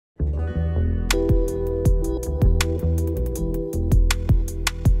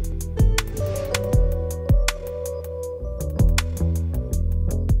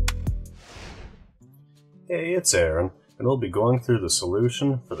Hey, it's Aaron, and we'll be going through the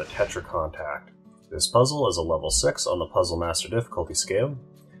solution for the Tetra Contact. This puzzle is a level 6 on the Puzzle Master difficulty scale.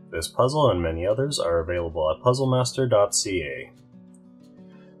 This puzzle and many others are available at puzzlemaster.ca.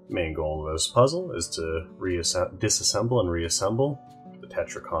 The main goal of this puzzle is to disassemble and reassemble the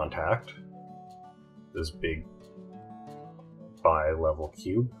Tetra Contact, this big bi-level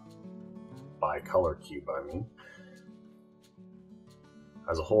cube, bi-color cube I mean.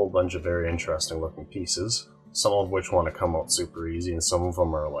 Has a whole bunch of very interesting looking pieces, some of which want to come out super easy and some of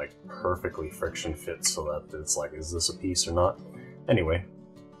them are like perfectly friction fit so that it's like, is this a piece or not? Anyway,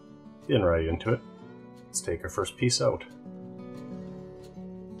 getting right into it, let's take our first piece out.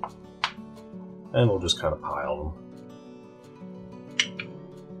 And we'll just kind of pile them.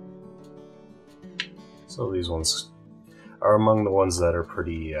 So these ones are among the ones that are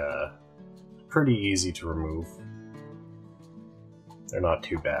pretty easy to remove. They're not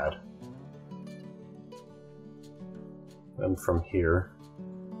too bad. And from here,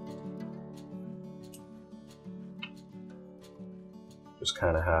 just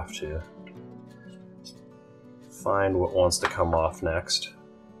kind of have to find what wants to come off next.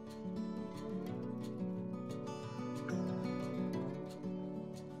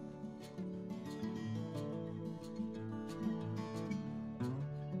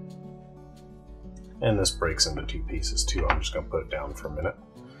 And this breaks into two pieces too. I'm just going to put it down for a minute.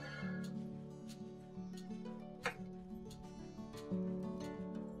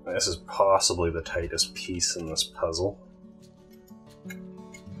 This is possibly the tightest piece in this puzzle.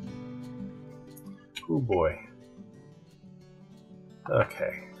 Oh boy.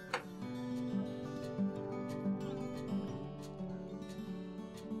 Okay.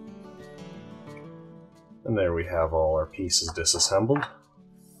 And there we have all our pieces disassembled.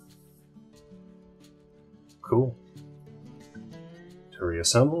 Cool. To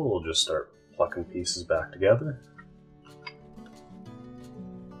reassemble, we'll just start plucking pieces back together.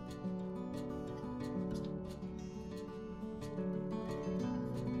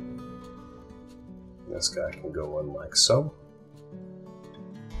 This guy can go in like so.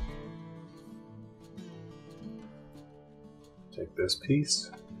 Take this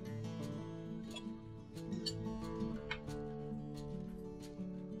piece.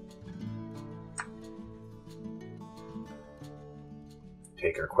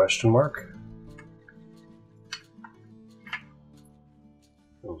 Take our question mark.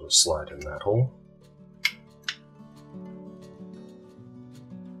 We'll just slide in that hole.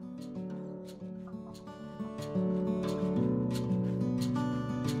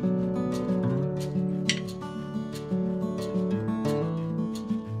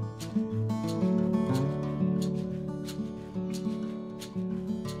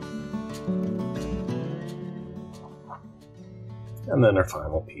 And then our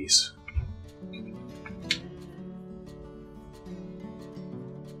final piece.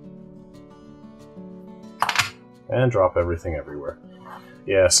 And drop everything everywhere.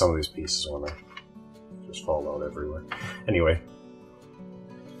 Yeah, some of these pieces want to just fall out everywhere. Anyway,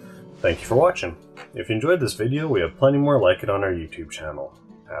 thank you for watching. If you enjoyed this video, we have plenty more like it on our YouTube channel.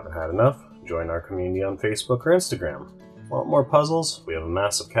 Haven't had enough? Join our community on Facebook or Instagram. Want more puzzles? We have a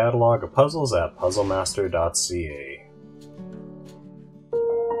massive catalog of puzzles at puzzlemaster.ca.